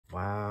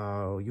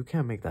You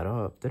can't make that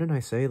up. Didn't I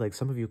say, like,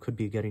 some of you could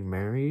be getting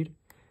married?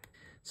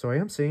 So I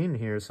am saying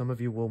here, some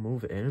of you will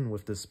move in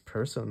with this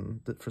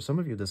person. For some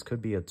of you, this could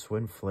be a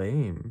twin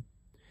flame.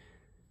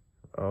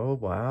 Oh,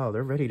 wow.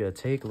 They're ready to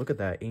take, look at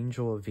that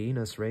angel of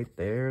Venus right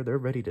there. They're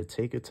ready to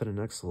take it to the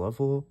next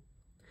level.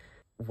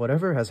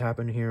 Whatever has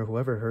happened here,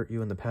 whoever hurt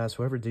you in the past,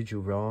 whoever did you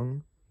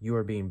wrong, you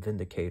are being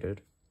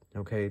vindicated.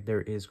 Okay,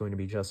 there is going to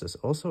be justice.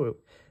 Also,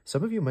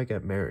 some of you might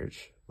get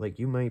marriage. Like,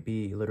 you might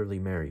be literally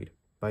married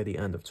by the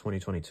end of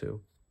 2022.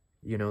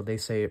 You know, they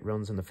say it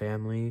runs in the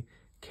family.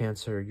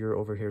 Cancer, you're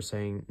over here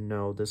saying,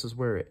 no, this is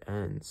where it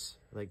ends.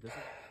 Like, this is...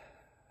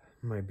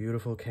 My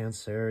beautiful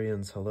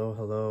Cancerians, hello,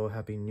 hello.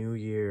 Happy New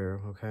Year,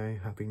 okay?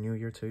 Happy New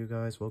Year to you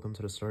guys. Welcome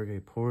to the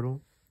Stargate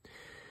portal.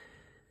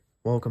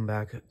 Welcome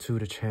back to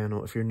the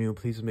channel. If you're new,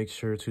 please make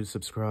sure to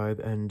subscribe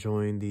and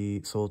join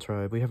the Soul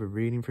Tribe. We have a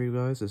reading for you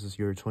guys. This is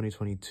your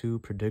 2022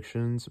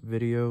 predictions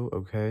video,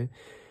 okay?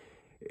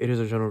 It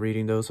is a general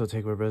reading though, so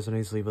take what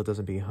resonates, leave what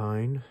doesn't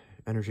behind.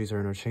 Energies are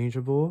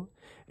interchangeable,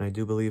 and I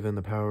do believe in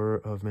the power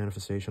of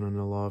manifestation and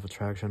the law of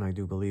attraction. I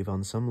do believe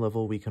on some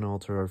level we can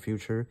alter our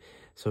future,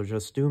 so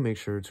just do make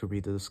sure to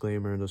read the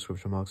disclaimer in the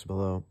description box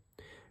below.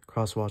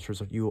 Cross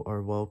watchers, you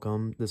are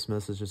welcome. This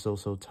message is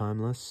also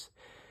timeless.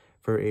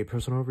 For a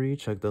personal read,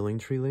 check the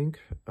Linktree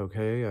link.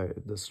 Okay,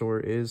 the store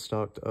is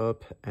stocked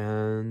up,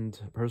 and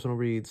personal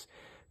reads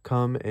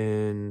come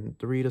in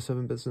 3 to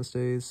 7 business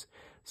days.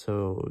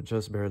 So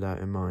just bear that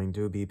in mind.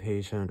 Do be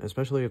patient,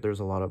 especially if there's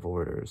a lot of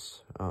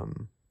orders.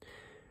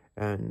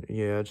 And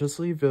yeah, just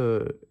leave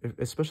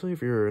especially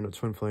if you're in a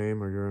twin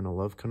flame or you're in a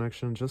love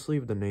connection, just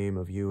leave the name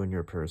of you and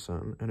your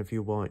person. And if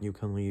you want, you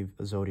can leave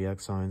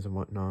zodiac signs and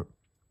whatnot.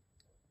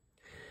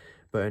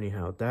 But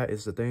anyhow, that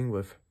is the thing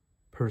with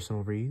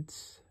personal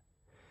reads.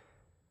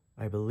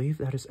 I believe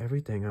that is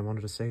everything I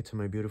wanted to say to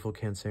my beautiful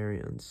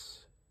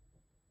Cancerians.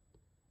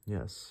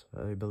 Yes,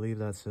 I believe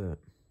that's it.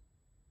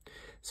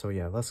 So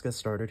yeah, let's get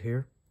started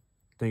here.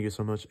 Thank you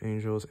so much,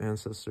 angels,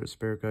 ancestors,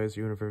 spirit guides,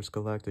 universe,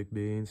 galactic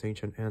beings,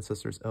 ancient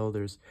ancestors,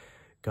 elders,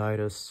 guide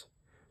us.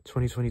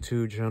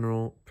 2022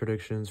 general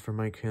predictions for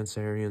my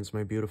Cancerians,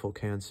 my beautiful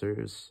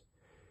Cancers.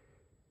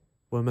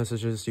 What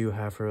messages do you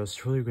have for us?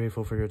 Truly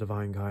grateful for your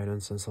divine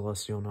guidance and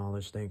celestial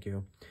knowledge. Thank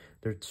you.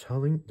 They're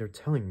telling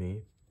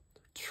me,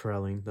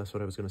 that's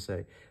what I was going to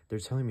say. They're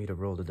telling me to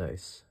roll the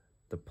dice.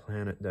 The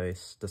planet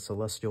dice, the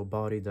celestial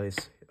body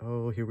dice.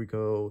 Oh, here we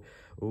go.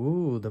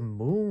 Ooh, the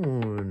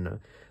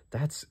moon.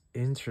 That's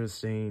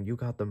interesting. You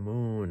got the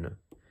moon.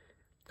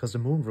 Because the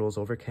moon rules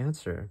over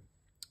Cancer.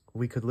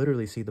 We could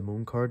literally see the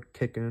moon card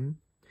kick in.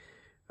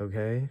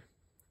 Okay?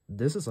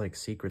 This is like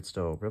secrets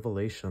though.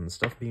 Revelation.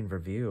 Stuff being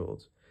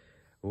revealed.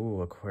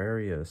 Ooh,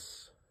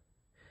 Aquarius.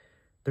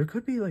 There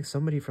could be like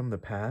somebody from the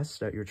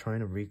past that you're trying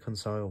to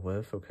reconcile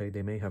with. Okay?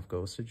 They may have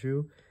ghosted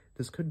you.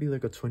 This could be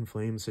like a twin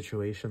flame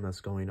situation that's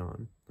going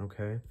on,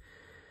 okay?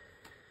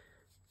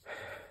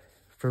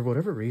 For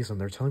whatever reason,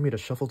 they're telling me to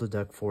shuffle the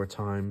deck 4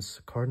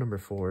 times. Card number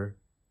 4.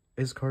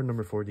 Is card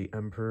number 4 the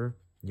Emperor?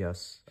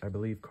 Yes, I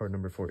believe card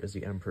number 4 is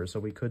the Emperor. So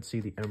we could see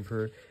the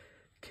Emperor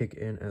kick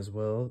in as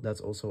well.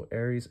 That's also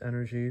Aries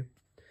energy.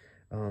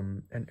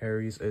 And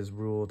Aries is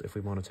ruled, if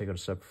we want to take it a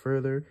step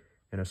further,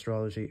 in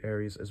astrology,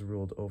 Aries is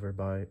ruled over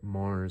by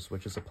Mars,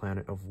 which is a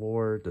planet of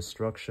war,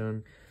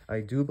 destruction.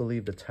 I do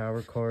believe the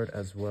Tower card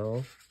as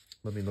well.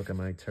 Let me look at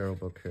my tarot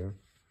book here.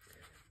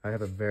 I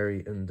have a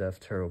very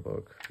in-depth tarot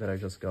book that I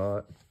just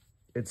got.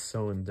 It's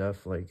so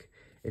in-depth, like,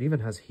 it even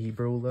has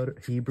Hebrew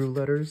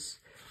letters.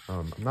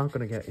 I'm not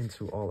going to get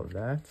into all of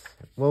that.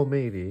 Well,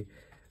 maybe.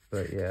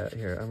 But yeah,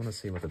 here, I want to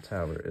see what the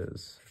Tower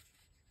is.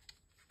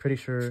 Pretty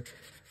sure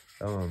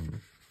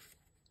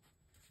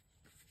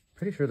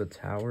the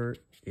Tower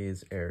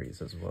is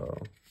Aries as well,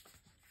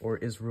 or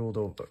is ruled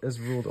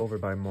over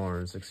by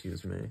Mars,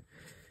 excuse me,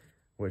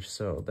 which,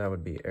 so that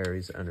would be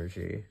Aries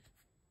energy.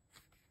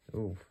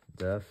 Ooh,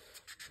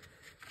 death.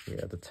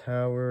 Yeah, the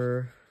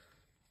Tower.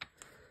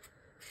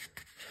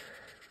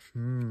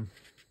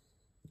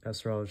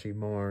 Astrology,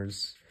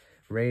 Mars.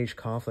 Rage,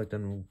 conflict,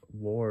 and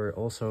war,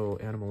 also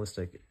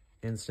animalistic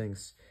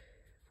instincts,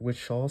 which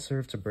shall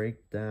serve to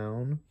break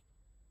down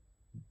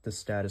the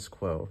status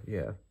quo.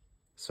 Yeah,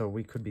 so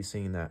we could be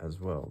seeing that as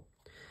well.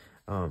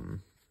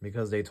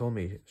 Because they told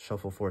me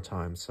shuffle 4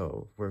 times,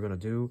 so we're gonna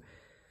do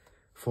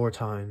 4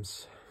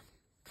 times.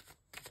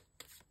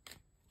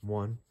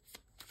 1,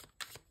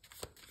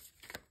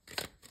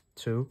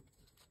 2,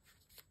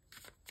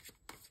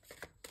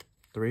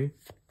 3,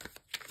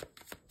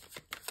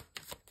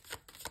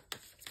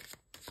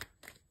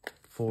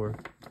 4.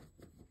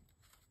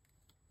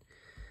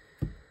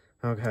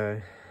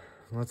 Okay,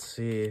 let's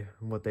see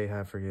what they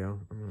have for you.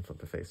 I'm gonna flip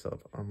the face up.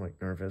 I'm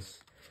like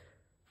nervous.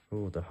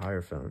 Ooh, the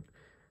Hierophant.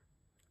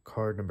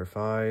 Card number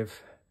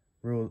 5,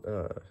 ruled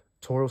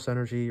Taurus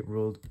energy,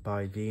 ruled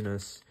by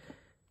Venus.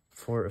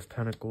 4 of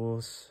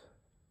Pentacles.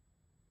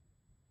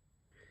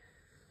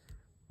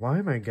 Why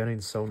am I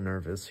getting so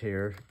nervous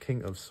here?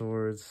 King of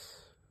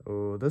Swords.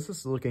 Oh, this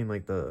is looking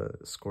like the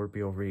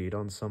Scorpio read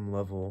on some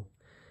level.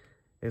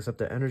 Except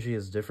the energy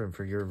is different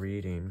for your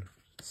reading.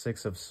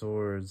 6 of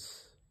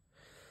Swords.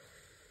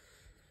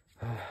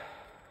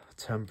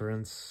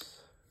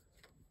 Temperance,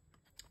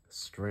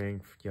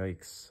 strength,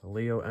 yikes.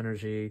 Leo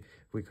energy.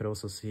 We could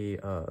also see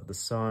the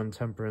sun,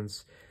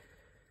 temperance.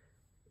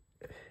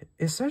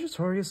 Is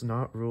Sagittarius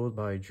not ruled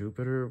by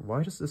Jupiter?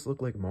 Why does this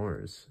look like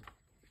Mars?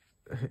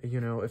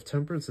 You know, if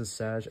temperance is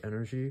Sag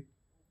energy,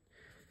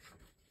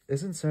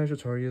 isn't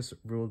Sagittarius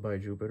ruled by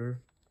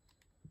Jupiter?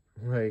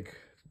 Like,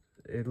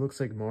 it looks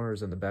like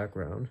Mars in the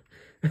background.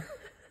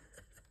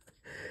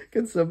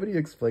 Can somebody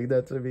explain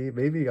that to me?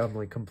 Maybe I'm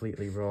like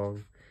completely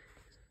wrong.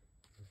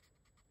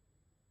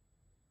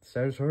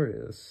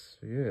 Sagittarius,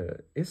 yeah.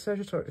 Is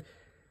Sagittarius...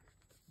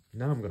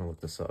 Now I'm gonna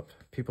look this up.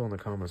 People in the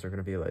comments are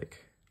gonna be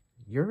like,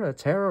 you're a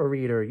tarot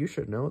reader, you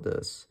should know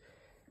this.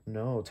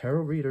 No,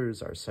 tarot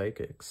readers are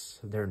psychics.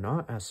 They're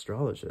not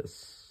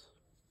astrologists.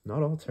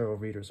 Not all tarot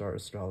readers are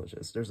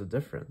astrologists. There's a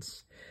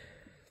difference.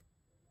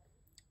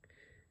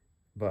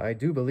 But I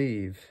do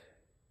believe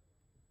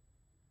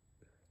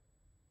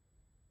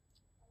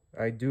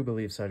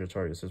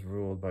Sagittarius is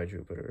ruled by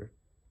Jupiter.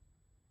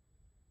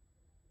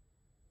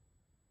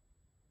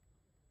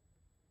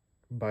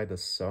 By the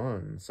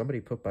sun.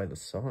 Somebody put by the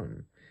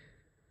sun.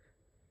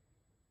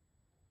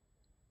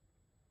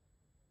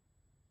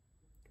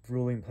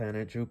 Ruling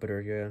planet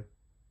Jupiter, yeah.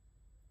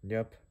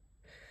 Yep.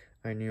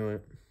 I knew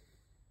it.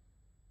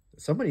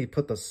 Somebody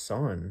put the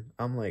sun.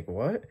 I'm like,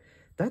 what?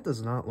 That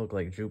does not look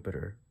like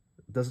Jupiter.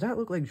 Does that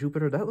look like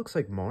Jupiter? That looks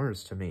like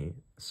Mars to me.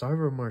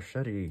 Sarva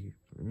Marchetti,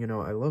 you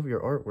know, I love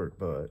your artwork,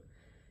 but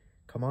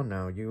come on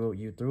now.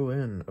 You threw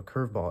in a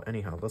curveball.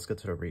 Anyhow, let's get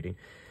to the reading.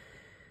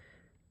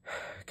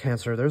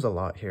 Cancer, there's a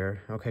lot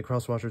here. Okay,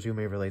 cross-watchers, you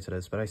may relate to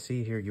this, but I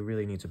see here you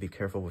really need to be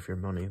careful with your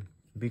money.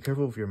 Be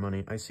careful with your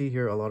money. I see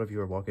here a lot of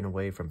you are walking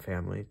away from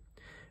family.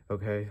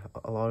 Okay,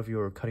 a lot of you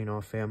are cutting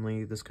off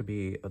family. This could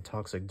be a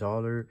toxic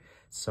daughter,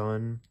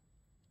 son,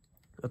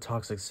 a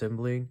toxic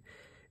sibling,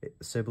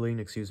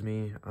 excuse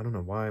me. I don't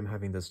know why I'm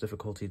having this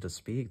difficulty to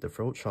speak. The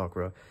throat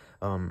chakra.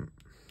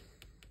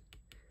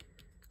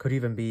 Could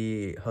even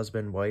be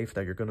husband, wife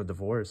that you're going to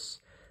divorce.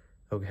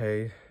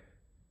 Okay.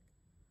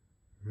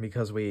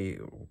 Because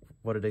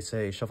what did they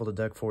say? Shuffle the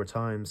deck 4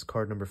 times.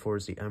 Card number 4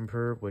 is the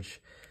Emperor,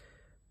 which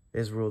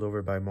is ruled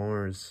over by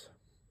Mars,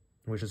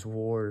 which is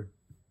war,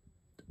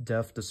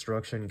 death,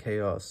 destruction,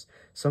 chaos.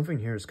 Something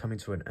here is coming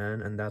to an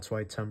end, and that's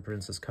why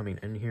temperance is coming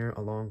in here,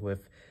 along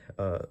with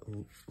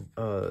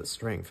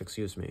strength,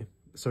 excuse me.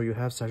 So you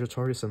have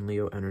Sagittarius and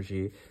Leo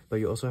energy, but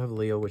you also have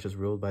Leo, which is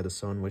ruled by the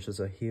sun, which is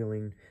a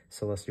healing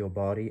celestial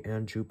body,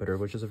 and Jupiter,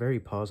 which is a very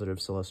positive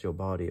celestial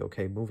body,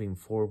 okay? Moving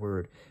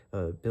forward,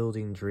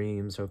 building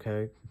dreams,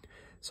 okay?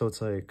 So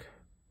it's like,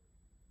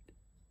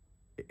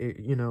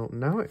 you know,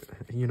 now,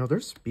 you know, they're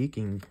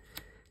speaking.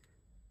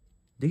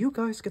 Do you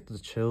guys get the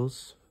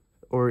chills?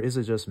 Or is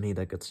it just me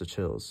that gets the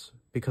chills?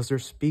 Because they're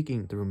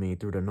speaking through me,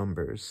 through the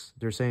numbers.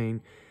 They're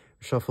saying,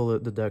 shuffle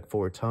the deck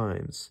 4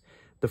 times.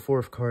 The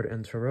 4th card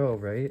in Tarot,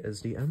 right,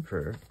 is the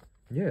Emperor.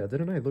 Yeah,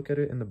 didn't I look at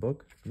it in the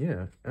book?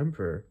 Yeah,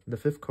 Emperor. The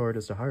 5th card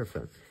is the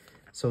Hierophant.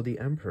 So the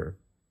Emperor,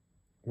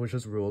 which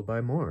is ruled by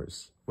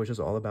Mars, which is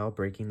all about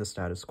breaking the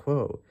status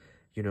quo,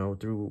 you know,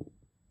 through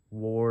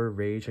war,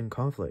 rage, and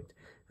conflict.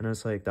 And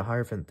it's like the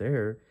Hierophant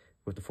there,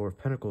 with the 4 of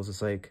Pentacles,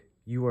 it's like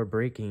you are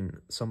breaking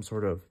some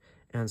sort of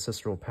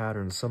ancestral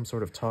patterns, some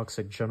sort of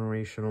toxic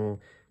generational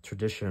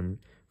tradition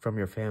from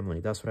your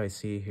family. That's what I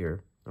see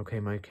here. Okay,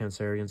 my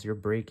Cancerians, you're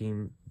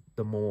breaking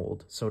the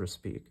mold, so to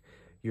speak.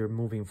 You're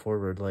moving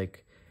forward,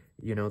 like,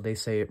 you know, they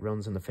say it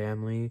runs in the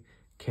family.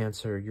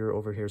 Cancer, you're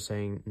over here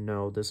saying,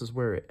 no, this is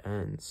where it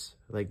ends.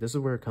 Like, this is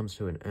where it comes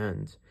to an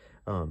end.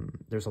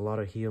 There's a lot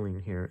of healing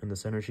here in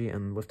this energy,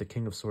 and with the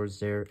King of Swords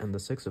there and the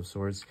 6 of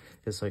Swords,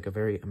 it's like a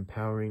very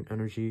empowering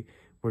energy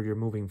where you're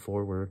moving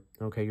forward.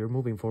 Okay, you're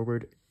moving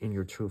forward in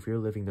your truth. You're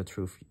living the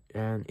truth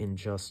and in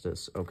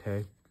justice,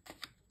 okay?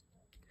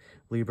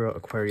 Libra,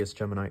 Aquarius,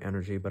 Gemini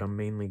energy, but I'm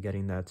mainly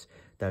getting that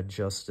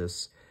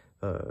justice,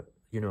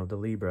 you know, the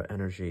Libra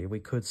energy. We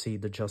could see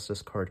the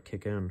Justice card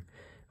kick in.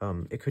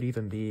 It could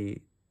even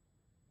be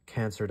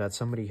Cancer, that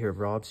somebody here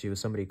robs you,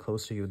 somebody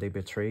close to you, they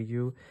betray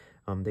you.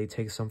 They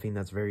take something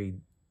that's very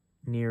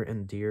near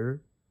and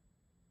dear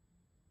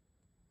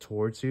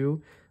towards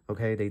you.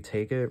 Okay, they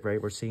take it,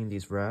 right? We're seeing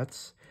these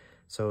rats.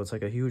 So it's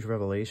like a huge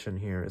revelation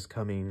here is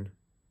coming.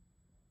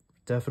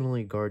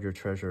 Definitely guard your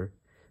treasure.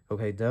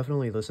 Okay,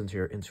 definitely listen to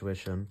your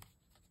intuition.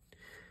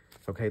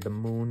 Okay, the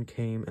moon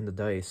came in the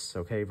dice.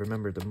 Okay,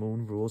 remember, the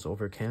moon rules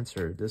over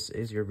Cancer. This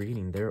is your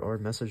reading. There are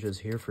messages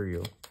here for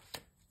you.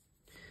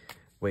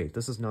 Wait,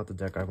 this is not the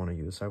deck I want to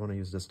use. I want to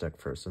use this deck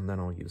first, and then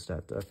I'll use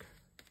that deck.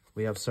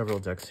 We have several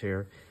decks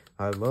here.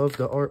 I love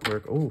the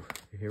artwork. Oh,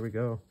 here we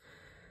go.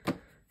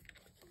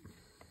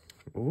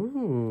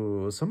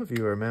 Ooh, some of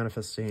you are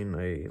manifesting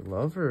a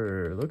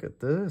lover. Look at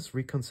this.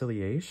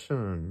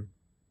 Reconciliation.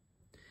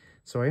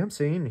 So I am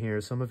saying here,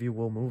 some of you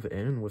will move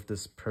in with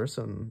this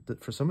person.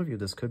 For some of you,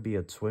 this could be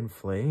a twin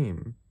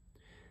flame.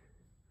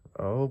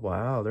 Oh,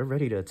 wow. They're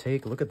ready to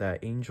take... Look at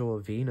that angel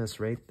of Venus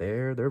right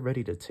there. They're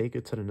ready to take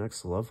it to the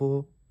next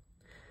level.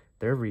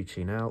 They're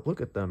reaching out.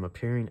 Look at them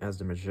appearing as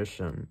the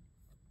Magician.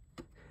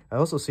 I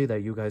also see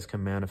that you guys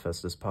can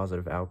manifest this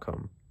positive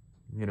outcome.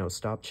 You know,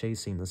 stop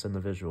chasing this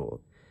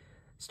individual.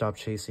 Stop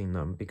chasing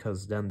them,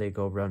 because then they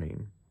go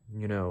running.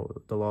 You know,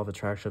 the law of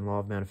attraction, law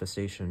of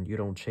manifestation, you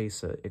don't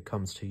chase it, it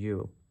comes to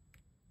you.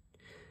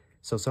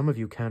 So some of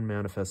you can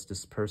manifest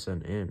this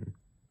person in.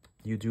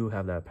 You do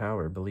have that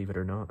power, believe it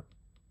or not.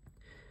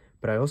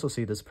 But I also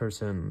see this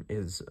person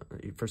is,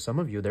 for some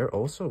of you, they're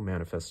also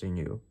manifesting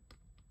you.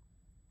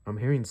 I'm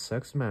hearing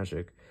sex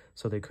magic,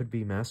 so they could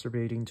be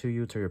masturbating to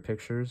you, to your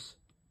pictures.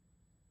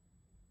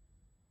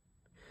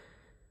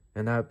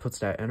 And that puts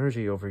that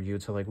energy over you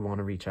to like want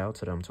to reach out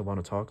to them, to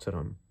want to talk to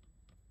them.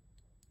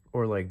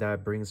 Or like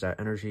that brings that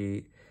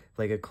energy,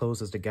 like it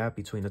closes the gap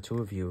between the two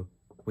of you.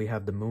 We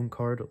have the moon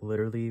card,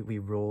 literally we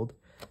rolled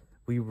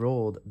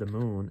the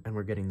moon and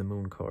we're getting the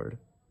moon card.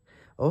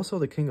 Also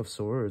the King of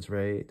Swords,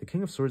 right? The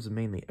King of Swords is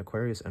mainly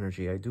Aquarius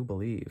energy, I do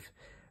believe.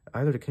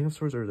 Either the King of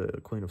Swords or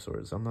the Queen of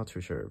Swords, I'm not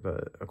too sure.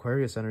 But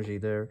Aquarius energy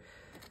there.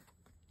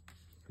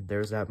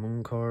 There's that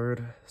moon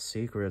card.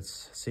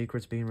 Secrets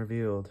being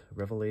revealed.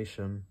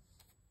 Revelation.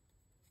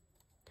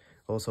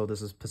 Also,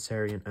 this is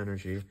Pisarian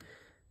energy.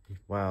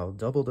 Wow,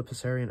 double the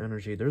Pisarian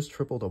energy. There's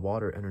triple the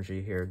water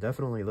energy here.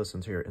 Definitely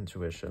listen to your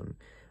intuition.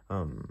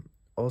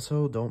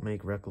 Also, don't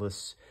make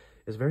reckless...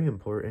 It's very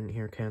important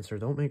here, Cancer.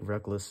 Don't make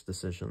reckless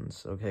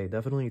decisions, okay?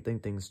 Definitely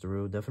think things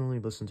through. Definitely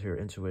listen to your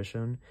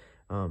intuition.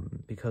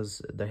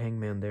 Because the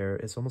Hangman there,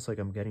 it's almost like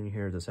I'm getting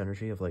here this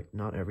energy of like,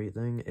 not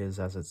everything is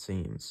as it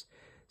seems.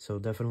 So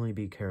definitely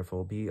be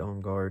careful. Be on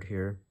guard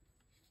here.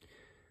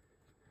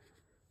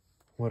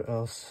 What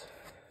else?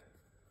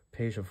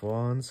 Page of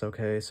Wands.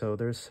 Okay, so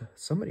there's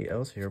somebody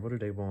else here. What do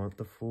they want?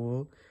 The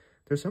Fool.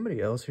 There's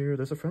somebody else here.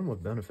 There's a friend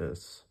with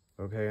benefits.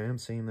 Okay, I am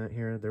seeing that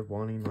here. They're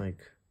wanting like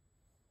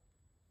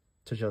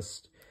to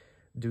just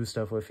do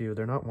stuff with you.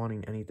 They're not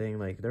wanting anything,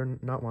 like they're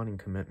not wanting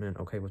commitment,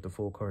 okay, with the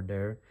Fool card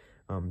there.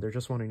 They're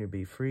just wanting to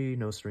be free,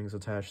 no strings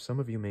attached. Some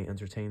of you may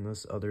entertain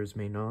this, others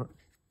may not.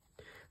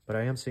 But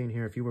I am seeing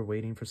here, if you were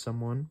waiting for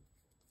someone,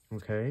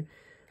 okay,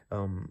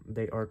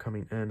 they are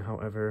coming in.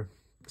 However,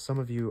 some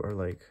of you are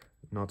like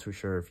not too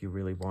sure if you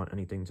really want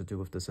anything to do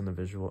with this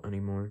individual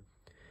anymore.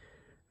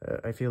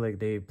 I feel like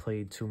they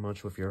played too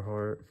much with your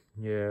heart.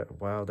 Yeah,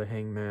 wow, the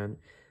Hangman.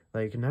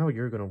 Like, now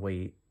you're gonna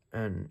wait.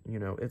 And, you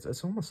know,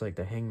 it's almost like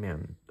the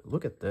Hangman.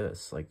 Look at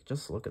this. Like,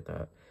 just look at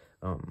that.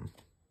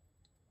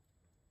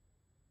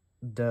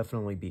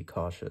 Definitely be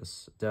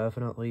cautious.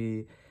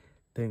 Definitely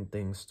think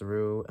things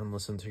through and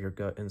listen to your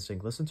gut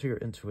instinct. Listen to your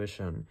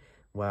intuition.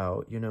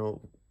 Wow, you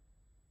know,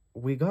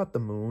 we got the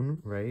moon,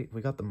 right?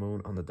 We got the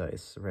moon on the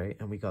dice, right?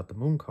 And we got the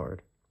moon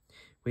card.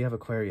 We have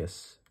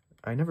Aquarius.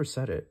 I never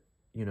said it.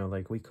 You know,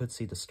 like, we could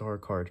see the star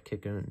card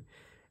kick in,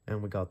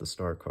 and we got the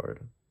star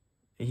card.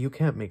 You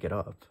can't make it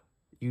up.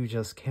 You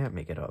just can't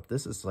make it up.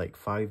 This is like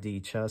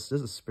 5D chess.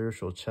 This is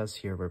spiritual chess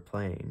here we're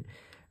playing.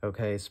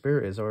 Okay,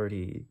 Spirit is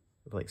already,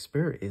 like,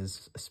 Spirit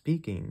is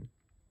speaking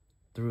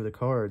through the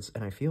cards,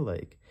 and I feel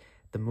like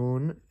the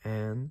moon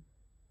and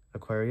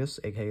Aquarius,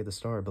 aka the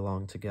star,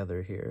 belong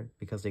together here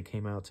because they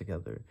came out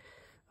together.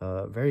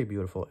 Very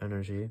beautiful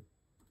energy.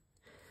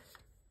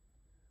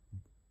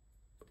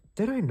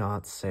 Did I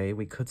not say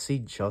we could see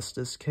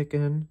justice kick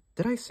in?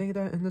 Did I say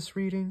that in this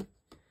reading?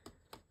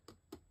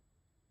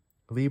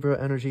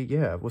 Libra energy,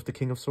 yeah, with the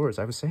King of Swords,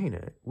 I was saying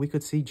it. We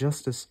could see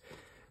justice.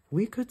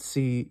 We could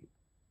see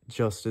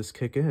justice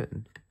kick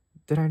in.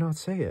 Did I not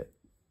say it?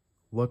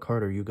 What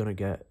card are you gonna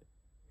get?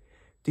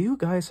 Do you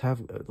guys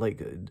have,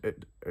 like,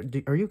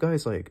 are you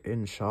guys, like,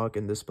 in shock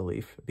and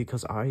disbelief?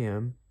 Because I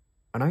am,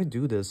 and I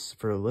do this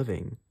for a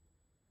living.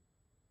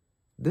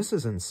 This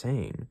is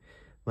insane.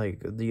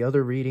 Like, the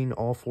other reading,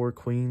 all 4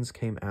 queens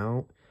came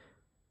out.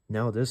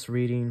 Now this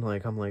reading,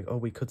 like, I'm like, oh,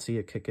 we could see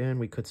it kick in.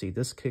 We could see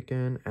this kick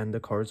in, and the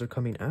cards are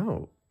coming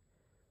out.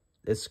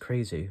 It's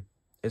crazy.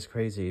 It's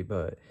crazy,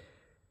 but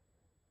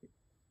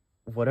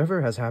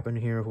whatever has happened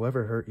here,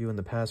 whoever hurt you in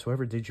the past,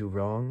 whoever did you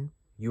wrong,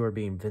 you are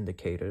being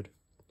vindicated.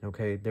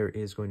 Okay, there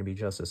is going to be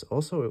justice.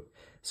 Also,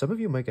 some of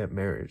you might get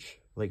marriage.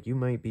 Like, you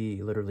might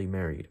be literally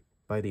married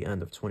by the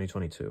end of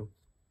 2022.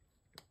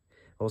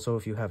 Also,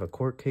 if you have a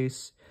court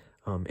case,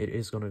 it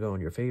is going to go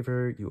in your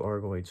favor. You are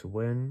going to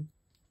win.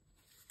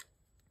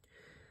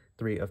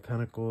 3 of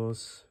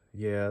Pentacles.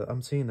 Yeah,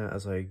 I'm seeing that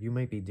as, like, you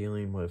might be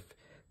dealing with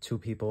 2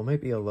 people. It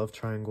might be a love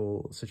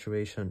triangle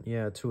situation.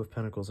 Yeah, 2 of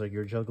Pentacles. Like,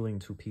 you're juggling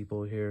 2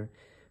 people here.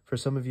 For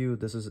some of you,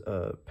 this is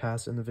a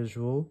past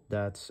individual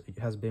that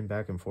has been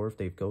back and forth.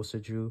 They've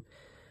ghosted you.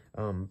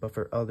 But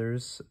for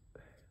others,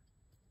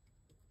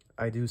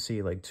 I do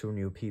see, like, 2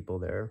 new people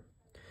there.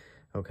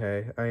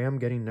 Okay, I am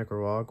getting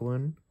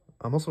Nicaraguan.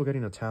 I'm also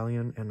getting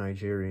Italian and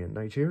Nigerian.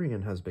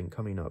 Nigerian has been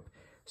coming up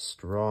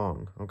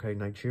strong. Okay,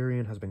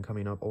 Nigerian has been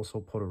coming up. Also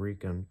Puerto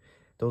Rican.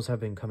 Those have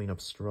been coming up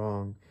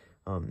strong.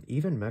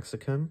 Even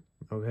Mexican,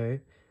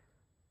 okay?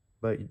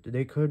 But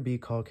they could be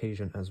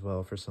Caucasian as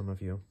well for some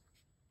of you.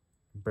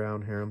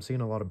 Brown hair. I'm seeing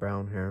a lot of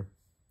brown hair.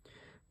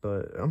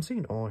 But I'm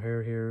seeing all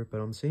hair here, but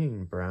I'm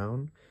seeing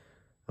brown.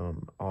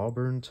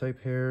 Auburn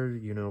type hair,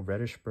 you know,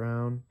 reddish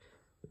brown.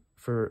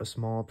 For a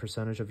small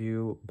percentage of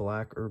you,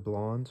 black or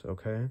blonde,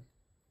 okay?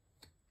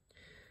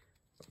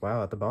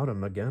 Wow, at the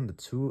bottom, again, the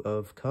Two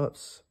of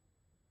Cups.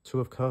 Two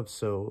of Cups,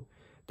 so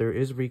there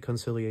is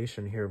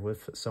reconciliation here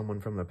with someone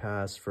from the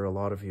past for a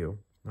lot of you,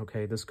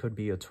 okay? This could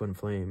be a twin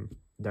flame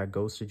that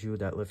ghosted you,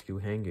 that left you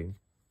hanging.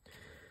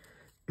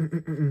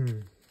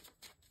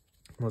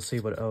 Let's see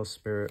what else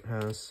Spirit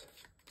has.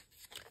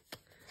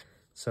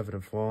 Seven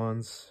of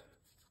Wands.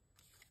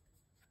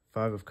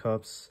 Five of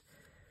Cups.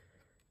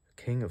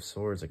 King of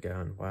Swords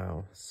again.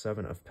 Wow.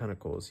 Seven of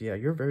Pentacles. Yeah,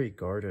 you're very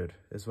guarded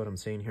is what I'm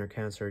saying here,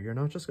 Cancer. You're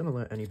not just going to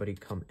let anybody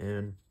come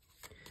in.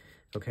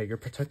 Okay, you're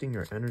protecting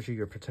your energy.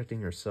 You're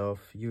protecting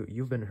yourself.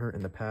 You've been hurt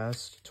in the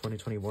past.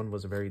 2021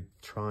 was a very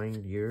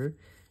trying year,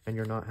 and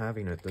you're not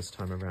having it this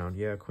time around.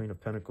 Yeah, Queen of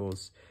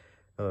Pentacles.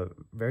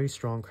 Very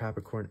strong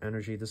Capricorn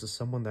energy. This is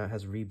someone that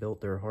has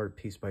rebuilt their heart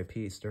piece by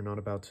piece. They're not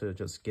about to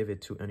just give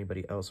it to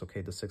anybody else.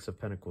 Okay, the Six of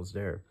Pentacles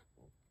there.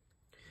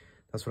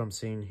 That's what I'm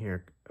seeing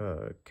here,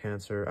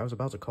 Cancer. I was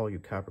about to call you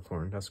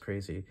Capricorn. That's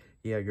crazy.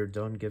 Yeah, you're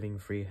done giving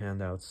free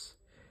handouts.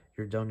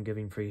 You're done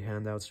giving free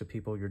handouts to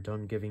people. You're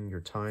done giving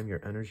your time,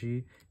 your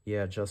energy.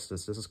 Yeah,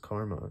 justice. This is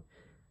karma.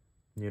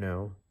 You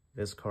know,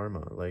 it's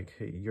karma. Like,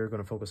 you're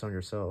going to focus on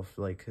yourself.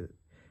 Like,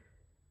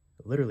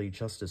 literally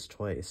justice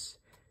twice.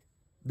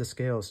 The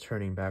scale is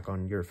turning back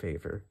on your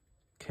favor,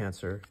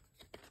 Cancer.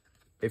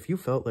 If you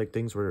felt like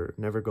things were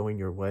never going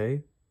your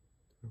way,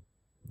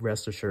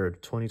 rest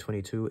assured,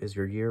 2022 is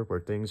your year where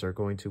things are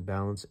going to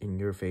balance in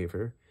your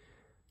favor,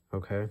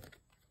 okay?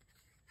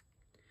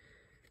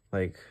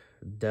 Like,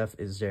 death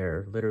is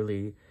there.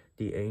 Literally,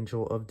 the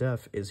angel of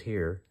death is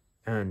here,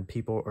 and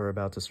people are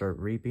about to start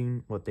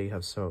reaping what they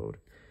have sowed.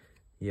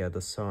 Yeah,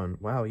 the sun.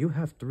 Wow, you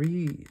have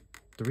three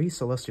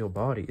celestial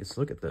bodies.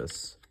 Look at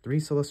this. 3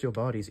 celestial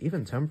bodies,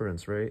 even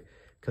Temperance, right?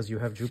 Because you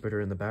have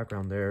Jupiter in the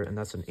background there, and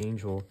that's an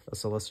angel, a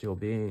celestial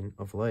being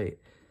of light.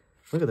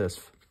 Look at this.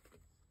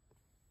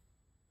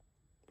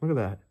 Look at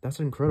that.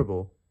 That's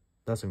incredible.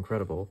 That's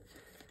incredible.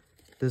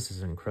 This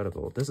is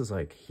incredible. This is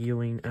like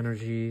healing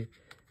energy,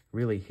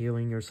 really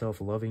healing yourself,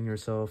 loving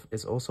yourself.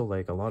 It's also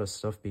like a lot of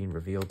stuff being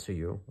revealed to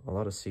you, a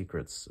lot of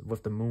secrets.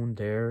 With the moon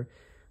there,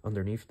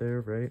 underneath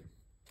there, right?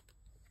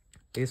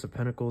 Ace of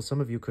Pentacles.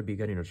 Some of you could be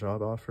getting a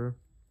job offer,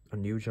 a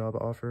new job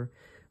offer.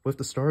 With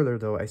the star there,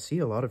 though, I see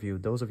a lot of you,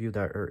 those of you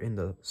that are in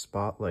the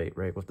spotlight,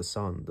 right, with the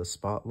sun, the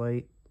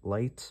spotlight,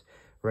 light,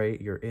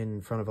 right? You're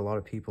in front of a lot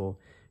of people.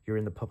 You're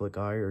in the public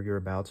eye, or you're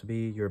about to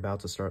be. You're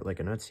about to start like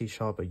an Etsy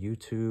shop, a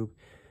YouTube,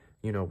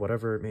 you know,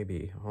 whatever it may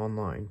be,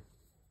 online.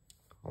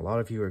 A lot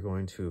of you are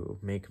going to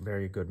make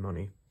very good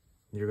money.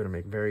 You're going to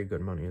make very good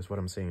money is what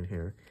I'm saying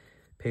here.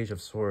 Page of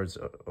Swords.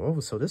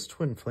 Oh, so this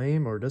twin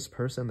flame or this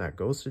person that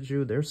ghosted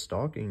you, they're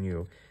stalking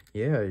you.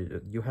 Yeah,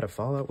 you had a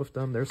fallout with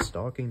them. They're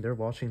stalking. They're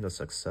watching the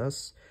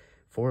success.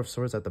 Four of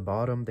Swords at the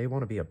bottom. They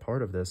want to be a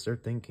part of this. They're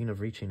thinking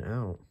of reaching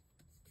out.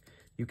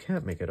 You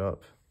can't make it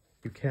up.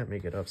 You can't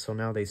make it up. So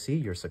now they see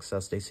your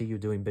success. They see you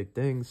doing big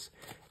things,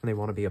 and they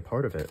want to be a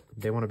part of it.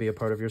 They want to be a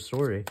part of your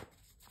story.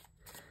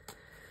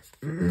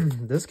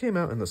 This came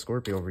out in the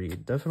Scorpio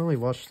read. Definitely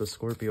watch the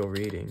Scorpio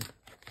reading.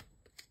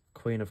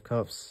 Queen of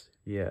Cups.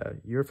 Yeah,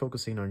 you're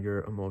focusing on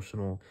your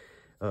emotional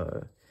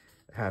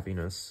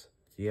happiness.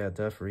 Yeah,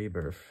 death,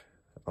 rebirth.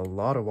 A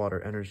lot of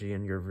water energy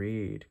in your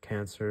read,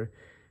 Cancer.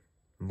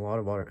 A lot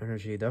of water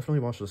energy. Definitely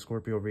watch the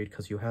Scorpio read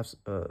because you have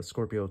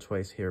Scorpio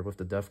twice here with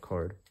the death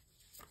card.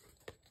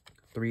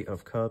 Three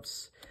of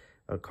Cups.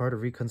 A card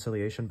of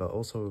reconciliation, but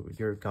also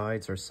your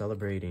guides are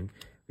celebrating.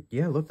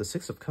 Yeah, look, the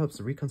Six of Cups,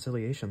 the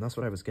reconciliation. That's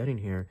what I was getting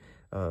here.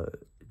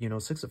 You know,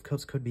 Six of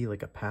Cups could be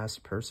like a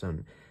past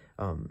person.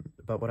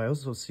 But what I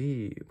also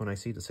see when I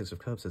see the Six of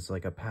Cups, it's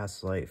like a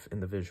past life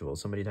individual,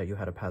 somebody that you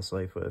had a past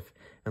life with.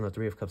 And the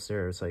Three of Cups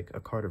there is like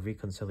a card of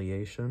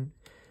reconciliation.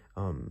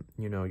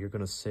 You know, you're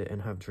going to sit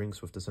and have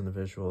drinks with this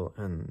individual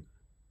and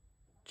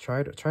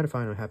try to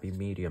find a happy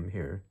medium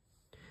here.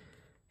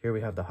 Here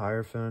we have the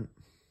Hierophant.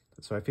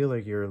 So I feel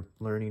like you're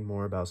learning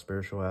more about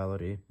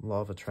spirituality,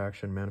 law of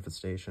attraction,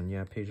 manifestation.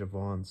 Yeah, Page of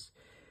Wands.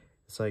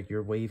 It's like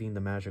you're waving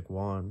the magic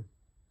wand.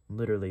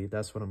 Literally,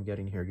 that's what I'm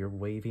getting here. You're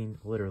waving,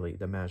 literally,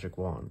 the magic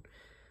wand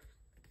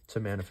to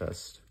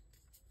manifest.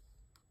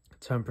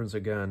 Temperance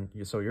again.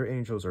 So your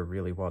angels are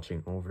really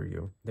watching over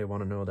you. They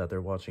want to know that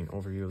they're watching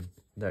over you,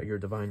 that you're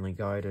divinely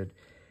guided.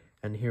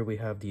 And here we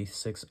have the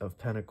Six of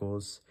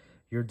Pentacles.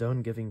 You're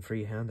done giving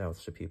free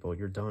handouts to people.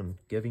 You're done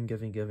giving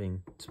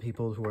to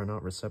people who are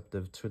not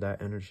receptive to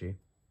that energy.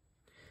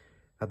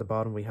 At the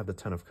bottom, we have the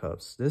Ten of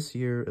Cups. This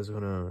year is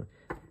going to,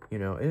 you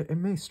know, it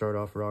may start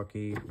off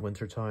rocky,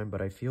 wintertime,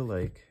 but I feel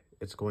like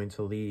it's going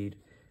to lead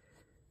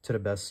to the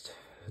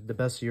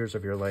best years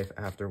of your life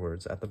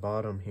afterwards. At the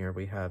bottom here,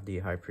 we have the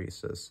High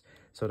Priestess.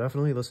 So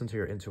definitely listen to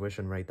your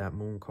intuition, right? That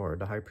Moon card.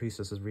 The High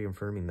Priestess is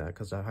reaffirming that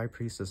because the High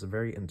Priestess is a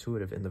very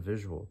intuitive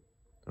individual.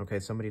 Okay,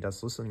 somebody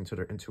that's listening to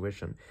their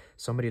intuition.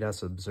 Somebody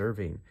that's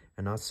observing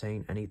and not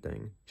saying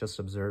anything, just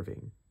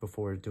observing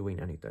before doing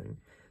anything.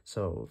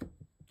 So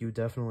you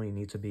definitely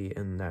need to be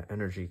in that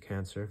energy,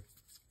 Cancer.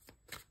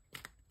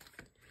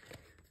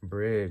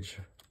 Bridge.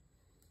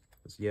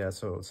 Yeah,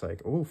 so it's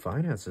like, oh,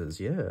 finances,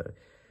 yeah.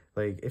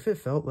 Like, if it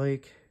felt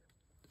like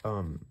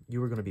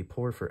you were going to be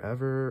poor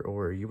forever,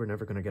 or you were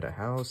never going to get a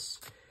house,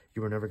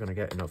 you were never going to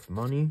get enough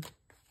money,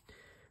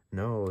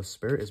 no,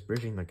 Spirit is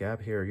bridging the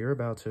gap here. You're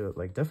about to,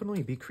 like,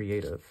 definitely be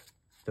creative.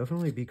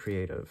 Definitely be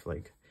creative.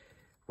 Like,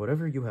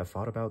 whatever you have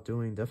thought about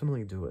doing,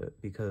 definitely do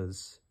it,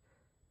 because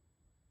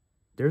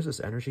there's this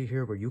energy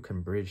here where you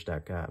can bridge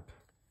that gap.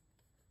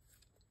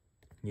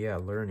 Yeah,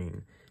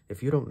 learning.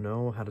 If you don't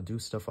know how to do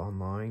stuff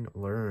online,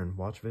 learn.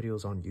 Watch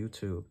videos on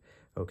YouTube,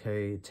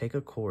 okay? Take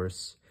a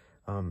course.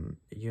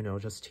 You know,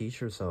 just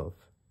teach yourself.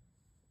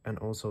 And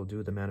also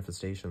do the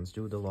manifestations,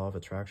 do the law of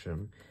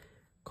attraction,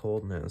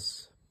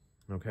 coldness,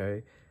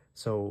 okay?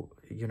 So,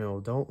 you know,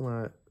 don't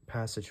let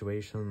past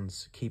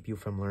situations keep you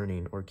from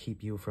learning, or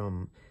keep you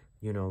from,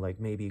 you know, like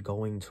maybe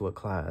going to a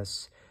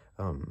class,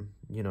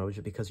 you know,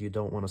 just because you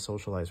don't want to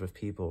socialize with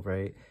people,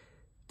 right?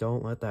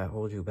 Don't let that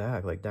hold you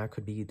back. Like, that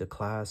could be the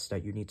class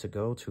that you need to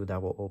go to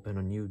that will open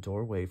a new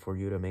doorway for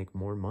you to make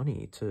more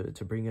money,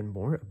 to bring in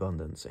more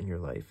abundance in your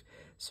life.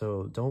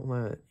 So don't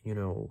let, you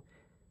know,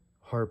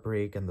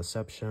 heartbreak and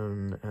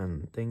deception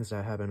and things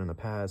that happened in the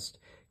past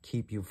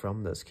keep you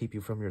from this, keep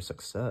you from your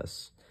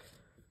success.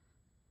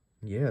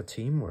 Yeah,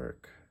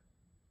 teamwork.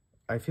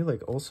 I feel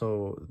like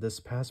also this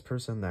past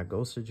person that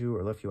ghosted you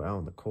or left you out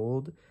in the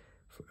cold,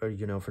 or,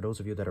 you know, for those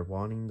of you that are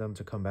wanting them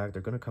to come back,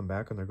 they're going to come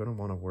back and they're going to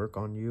want to work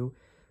on you.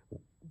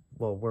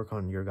 Well, work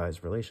on your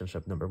guys'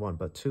 relationship, number one,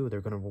 but two,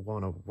 they're going to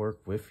want to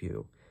work with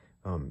you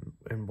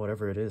in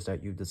whatever it is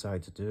that you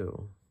decide to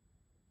do.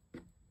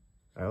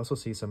 I also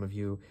see some of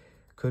you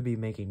could be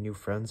making new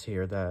friends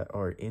here that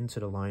are into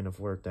the line of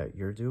work that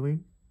you're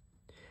doing.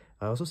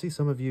 I also see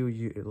some of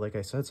you, like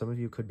I said, some of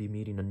you could be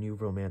meeting a new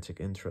romantic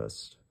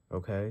interest,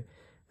 okay?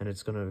 And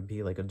it's going to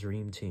be like a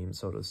dream team,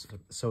 so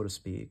to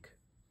speak.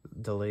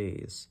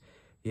 Delays.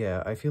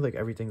 Yeah, I feel like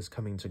everything's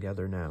coming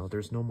together now.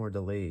 There's no more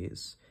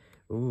delays.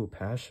 Ooh,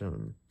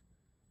 passion.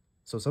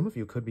 So some of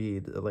you could be,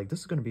 like,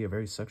 this is going to be a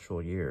very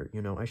sexual year.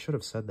 You know, I should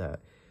have said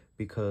that,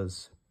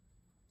 because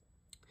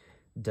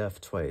death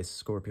twice,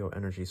 Scorpio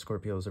energy.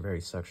 Scorpio is a very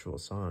sexual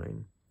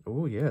sign.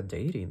 Oh, yeah,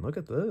 dating. Look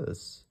at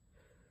this.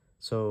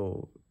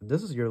 So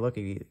this is your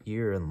lucky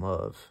year in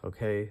love,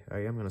 okay? I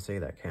am going to say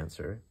that,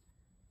 Cancer.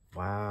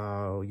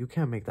 Wow, you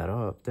can't make that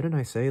up. Didn't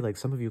I say, like,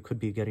 some of you could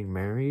be getting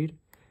married?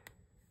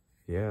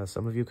 Yeah,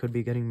 some of you could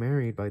be getting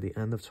married by the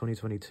end of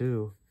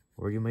 2022.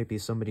 Or you might be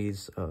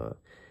somebody's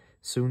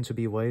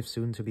soon-to-be wife,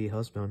 soon-to-be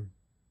husband.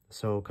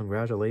 So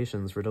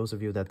congratulations for those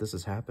of you that this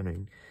is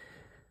happening.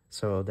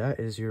 So that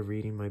is your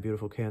reading, my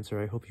beautiful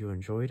Cancer. I hope you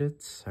enjoyed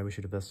it. I wish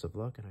you the best of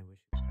luck, and I wish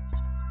you...